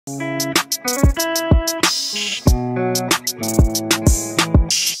Today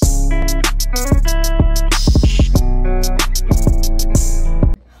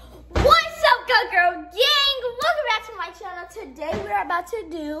we're about to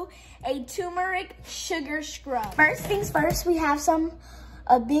do a turmeric sugar scrub. First things first, we have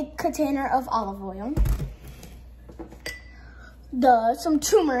a big container of olive oil. Some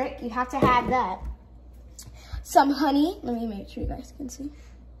turmeric, you have to have that. Some honey, let me make sure you guys can see.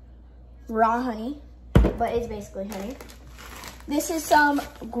 Raw honey, but it's basically honey. This is some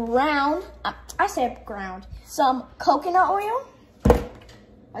ground, I said ground, some coconut oil,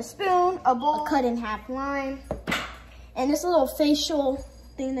 a spoon, a bowl, a cut in half lime, and this little facial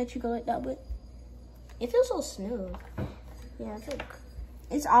thing that you go like that with. It feels so smooth. Yeah,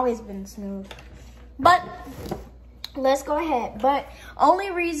 it's always been smooth. But let's go ahead. But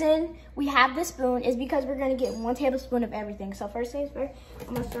only reason we have this spoon is because we're gonna get 1 tablespoon of everything. So first things first,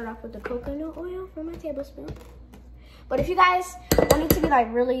 I'm gonna start off with the coconut oil for my tablespoon. But if you guys want it to be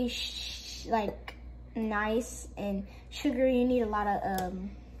like really like nice and sugary, you need a lot of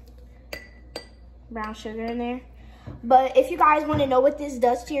brown sugar in there. But if you guys want to know what this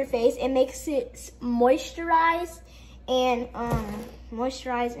does to your face, it makes it moisturize and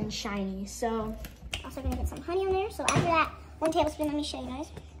shiny. So also gonna get some honey on there. So after that, 1 tablespoon, let me show you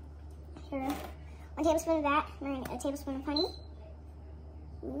guys. Here, 1 tablespoon of that, and then a tablespoon of honey.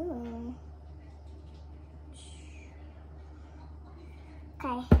 Ooh.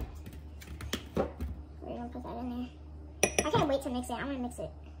 Okay. We're gonna put that in there. I can't wait to mix it. I'm gonna mix it.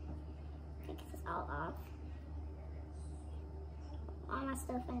 Take this all off. All my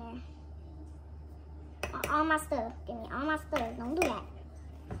stuff in there. All my stuff. Give me all my stuff. Don't do that.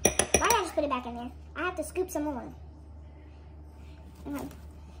 Why did I just put it back in there? I have to scoop some more. Okay.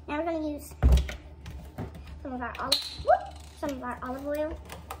 Now we're gonna use some of our olive oil.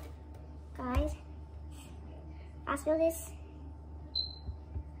 Guys, I spill this.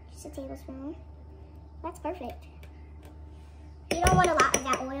 Just a tablespoon. That's perfect. You don't want a lot of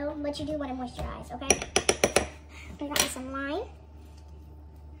that oil, but you do want to moisturize, okay? We got some lime.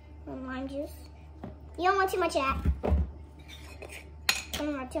 Some lime juice. You don't want too much of that.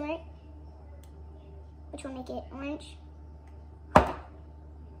 Some more turmeric, which will make it orange.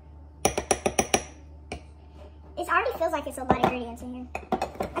 It already feels like it's a lot of ingredients in here.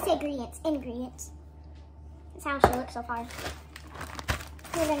 I say ingredients. That's how it should look so far.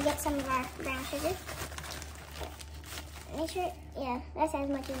 We're gonna get some of our brown sugar. Make sure, yeah, that's as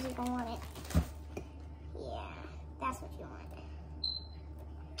much as you're gonna want it. Yeah, that's what you want.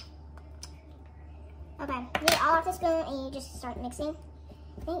 Okay, you get it all off the spoon and you just start mixing.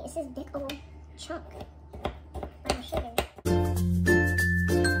 Dang, it's this big old chunk of sugar.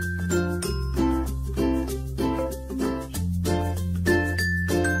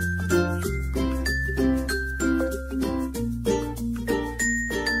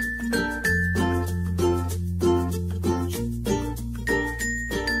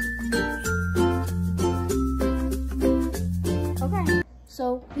 Okay,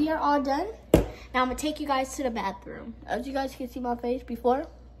 so we are all done. Now I'm gonna take you guys to the bathroom. As you guys can see my face before.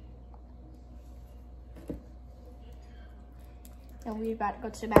 And we're about to go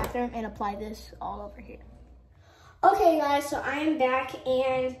to the bathroom and apply this all over here. Okay guys, so I am back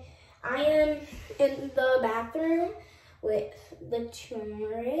and I am in the bathroom with the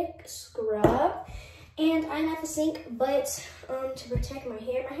turmeric scrub. And I'm at the sink, but to protect my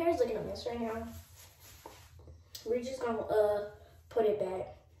hair is looking a mess right now. We're just gonna put it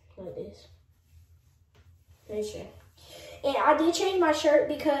back like this. Make sure. And I did change my shirt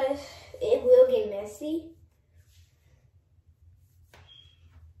because it will get messy.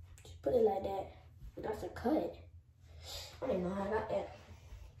 Just put it like that. That's a cut. I don't even know how I got that.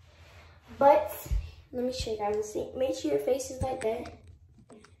 But let me show you guys the sink. Make sure your face is like that.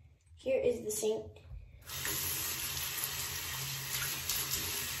 Here is the sink.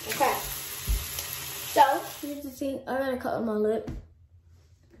 Okay. So here's the sink. I'm gonna cut on my lip.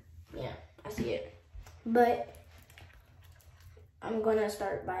 Yeah, I see it. But I'm gonna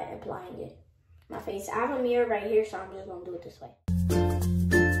start by applying it. My face. I have a mirror right here, so I'm just gonna do it this way.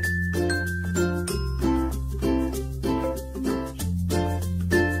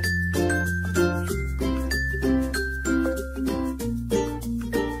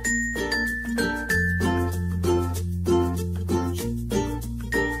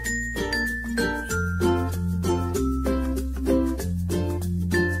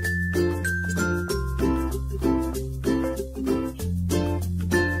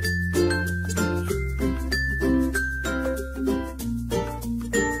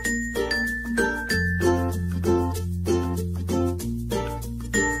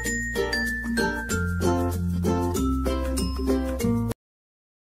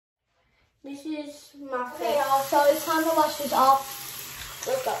 time to wash this off.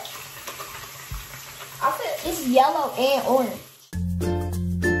 Let's go. I feel it's yellow and orange.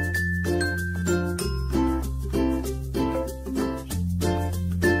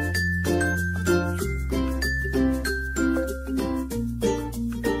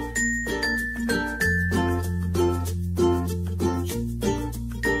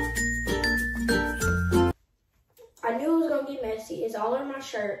 I knew it was gonna get messy. It's all over my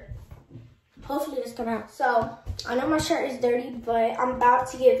shirt. Hopefully this come out. So, I know my shirt is dirty, but I'm about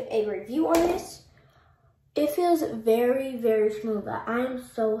to give a review on this. It feels very, very smooth. I am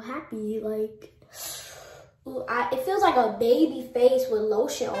so happy. Like, it feels like a baby face with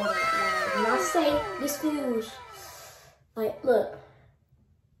lotion on it. Like, when I say this feels, like, look.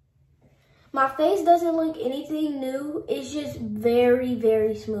 My face doesn't look anything new. It's just very,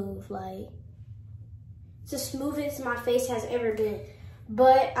 very smooth. Like, it's the smoothest my face has ever been.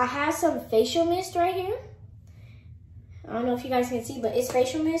 But I have some facial mist right here. I don't know if you guys can see, but it's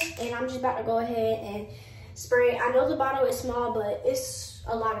facial mist. And I'm just about to go ahead and spray. I know the bottle is small, but it's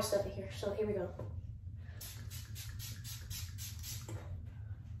a lot of stuff in here. So here we go.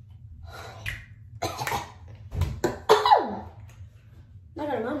 Not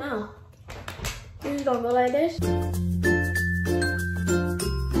out of my mouth. We're just gonna go like this.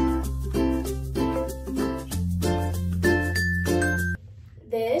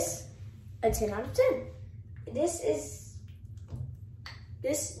 This, a 10 out of 10.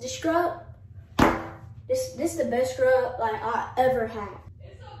 The scrub, this is the best scrub like I ever had.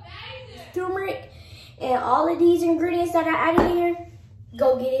 It's amazing. Turmeric and all of these ingredients that I added in here,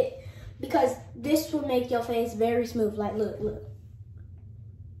 go get it because this will make your face very smooth. Like look.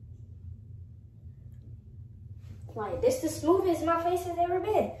 Like this the smoothest my face has ever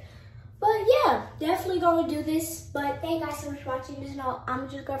been. But yeah, definitely gonna do this. But thank you guys so much for watching. Just know I'm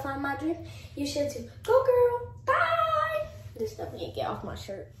just gonna find my dream. You should too. Go girl. Bye. This stuff need to get off my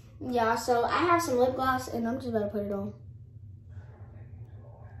shirt. Yeah, so I have some lip gloss and I'm just about to put it on.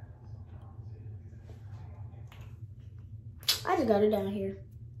 I just got it down here.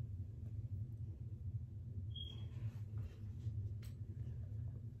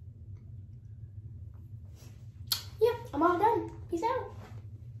 Yep, I'm all done. Peace out.